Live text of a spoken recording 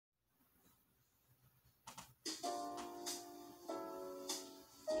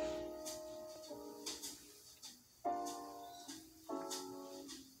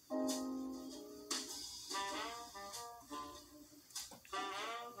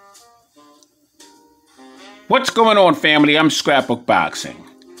What's going on, family? I'm Scrapbook Boxing,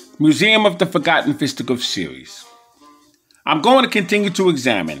 Museum of the Forgotten Fisticuffs series. I'm going to continue to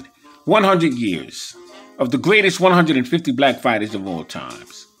examine 100 years of the greatest 150 black fighters of all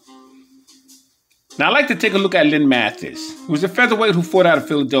times. Now, I'd like to take a look at Len Mathis, who was a featherweight who fought out of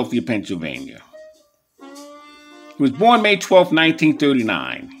Philadelphia, Pennsylvania. He was born May 12,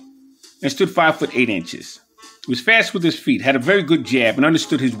 1939, and stood 5 foot 8 inches. He was fast with his feet, had a very good jab, and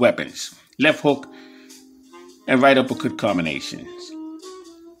understood his weapons, left hook and right uppercut combinations.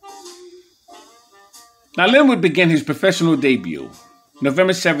 Now, Len would begin his professional debut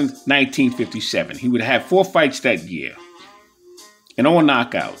November 7, 1957. He would have 4 fights that year, and all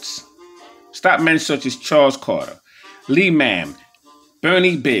knockouts. Stopped men such as Charles Carter, Lee Mann,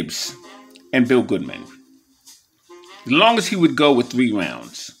 Bernie Bibbs, and Bill Goodman. The longest he would go with 3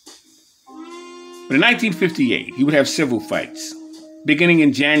 rounds. But in 1958, he would have several fights, beginning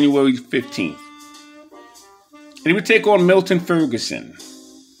in January 15th. And he would take on Milton Ferguson,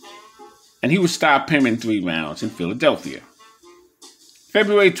 and he would stop him in 3 rounds in Philadelphia.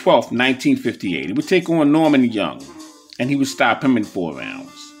 February 12th, 1958, he would take on Norman Young, and he would stop him in 4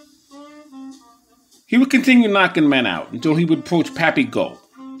 rounds. He would continue knocking men out until he would approach Pappy Goat.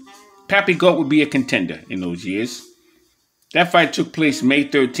 Pappy Goat would be a contender in those years. That fight took place May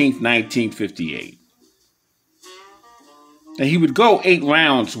 13th, 1958. And he would go 8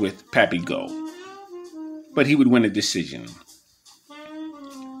 rounds with Pappy Goat, but he would win a decision.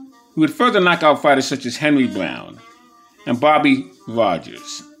 He would further knock out fighters such as Henry Brown and Bobby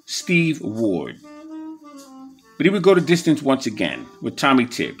Rogers, Steve Ward. But he would go the distance once again with Tommy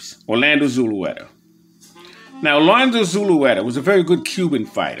Tibbs, Orlando Zulueta. Now, Orlando Zulueta was a very good Cuban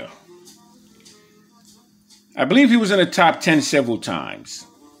fighter. I believe he was in the top 10 several times.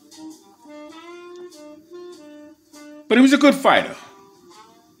 But he was a good fighter.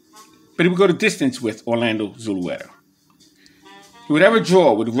 But he would go the distance with Orlando Zulueta. He would have a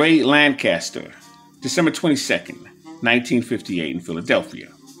draw with Ray Lancaster, December 22nd, 1958 in Philadelphia.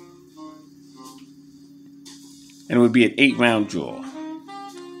 And it would be an 8-round draw.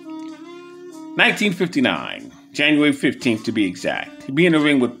 1959, January 15th to be exact. He'd be in the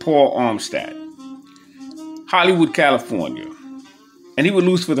ring with Paul Armstead, Hollywood, California. And he would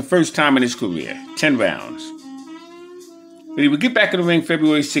lose for the first time in his career, 10 rounds. But he would get back in the ring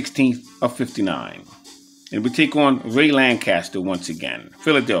February 16th of 59. And would take on Ray Lancaster once again,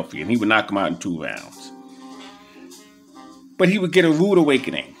 Philadelphia, and he would knock him out in 2 rounds. But he would get a rude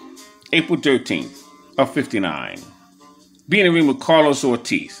awakening, April 13th of 59. Be in the ring with Carlos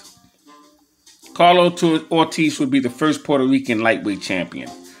Ortiz. Carlos Ortiz would be the first Puerto Rican lightweight champion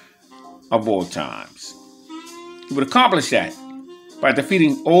of all times. He would accomplish that by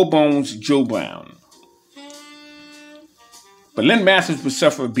defeating Old Bones Joe Brown. But Len Mathis would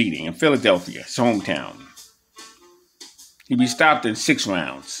suffer a beating in Philadelphia, his hometown. He'd be stopped in 6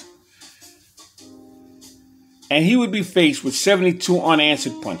 rounds. And he would be faced with 72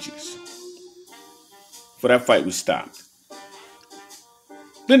 unanswered punches. For that fight was stopped.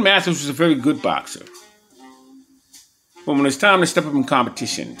 Len Mathis was a very good boxer. But when it was time to step up in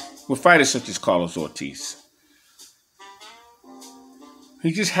competition with fighters such as Carlos Ortiz,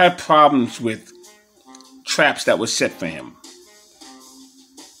 he just had problems with traps that were set for him.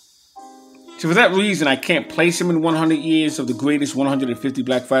 So for that reason, I can't place him in 100 years of the greatest 150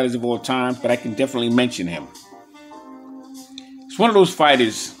 black fighters of all time, but I can definitely mention him. He's one of those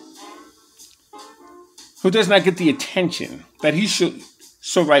fighters who does not get the attention that he should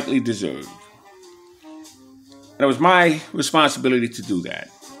so rightly deserve. And it was my responsibility to do that.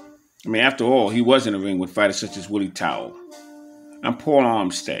 I mean, after all, he was in the ring with fighters such as Willie Towel, and Paul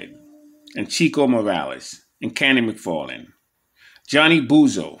Armstead, and Chico Morales, and Candy McFarlane, Johnny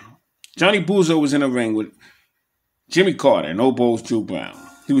Buzo. Johnny Buzo was in the ring with Jimmy Carter and Old Bones Joe Brown.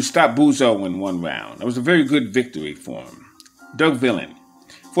 He would stop Buzo in 1 round. That was a very good victory for him. Doug Villan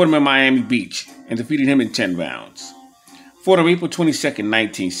fought him in Miami Beach and defeated him in 10 rounds. Fought on April 22nd,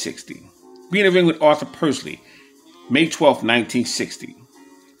 1960. Be in the ring with Arthur Pursley, May 12th, 1960.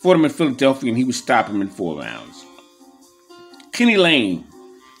 Fought him in Philadelphia and he would stop him in 4 rounds. Kenny Lane,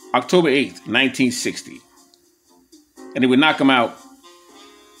 October 8th, 1960. And he would knock him out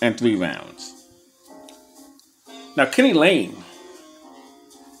in 3 rounds. Now, Kenny Lane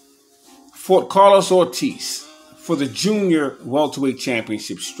fought Carlos Ortiz for the Junior Welterweight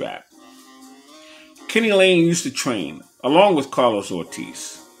Championship strap. Kenny Lane used to train along with Carlos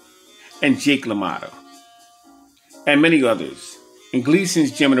Ortiz and Jake LaMotta and many others in Gleason's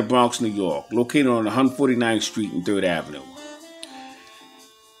Gym in the Bronx, New York, located on 149th Street and 3rd Avenue.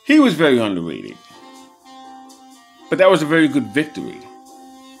 He was very underrated, but that was a very good victory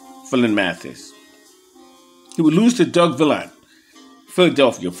for Len Mathis. He would lose to Doug Villot,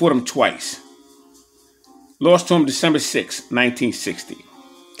 Philadelphia, fought him twice. Lost to him December 6, 1960,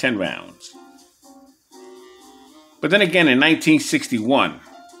 10 rounds. But then again in 1961,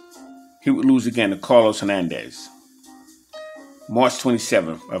 he would lose again to Carlos Hernandez. March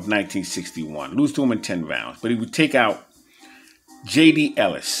 27th of 1961. Lose to him in 10 rounds. But he would take out J.D.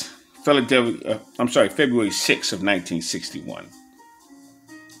 Ellis, February 6th of 1961.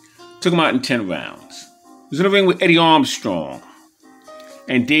 Took him out in 10 rounds. He was in the ring with Eddie Armstrong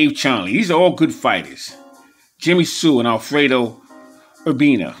and Dave Charnley. These are all good fighters. Jimmy Sue and Alfredo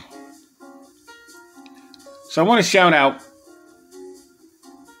Urbina. So I want to shout out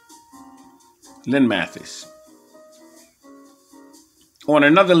Len Mathis. On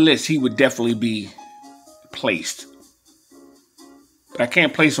another list, he would definitely be placed. But I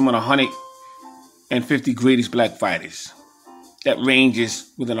can't place him on 150 greatest black fighters. That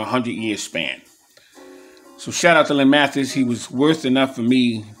ranges within a 100-year span. So shout out to Len Mathis. He was worth enough for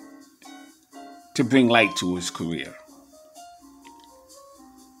me to bring light to his career.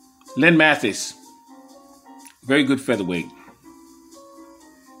 Len Mathis, very good featherweight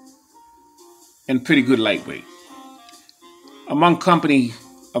and pretty good lightweight. Among company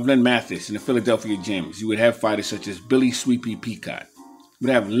of Len Mathis in the Philadelphia gyms, you would have fighters such as Billy Sweepy Peacock. You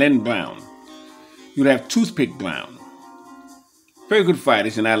would have Len Brown. You would have Toothpick Brown. Very good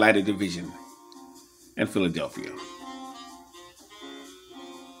fighters in that lighter division in Philadelphia.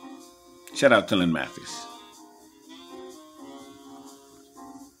 Shout out to Len Mathis.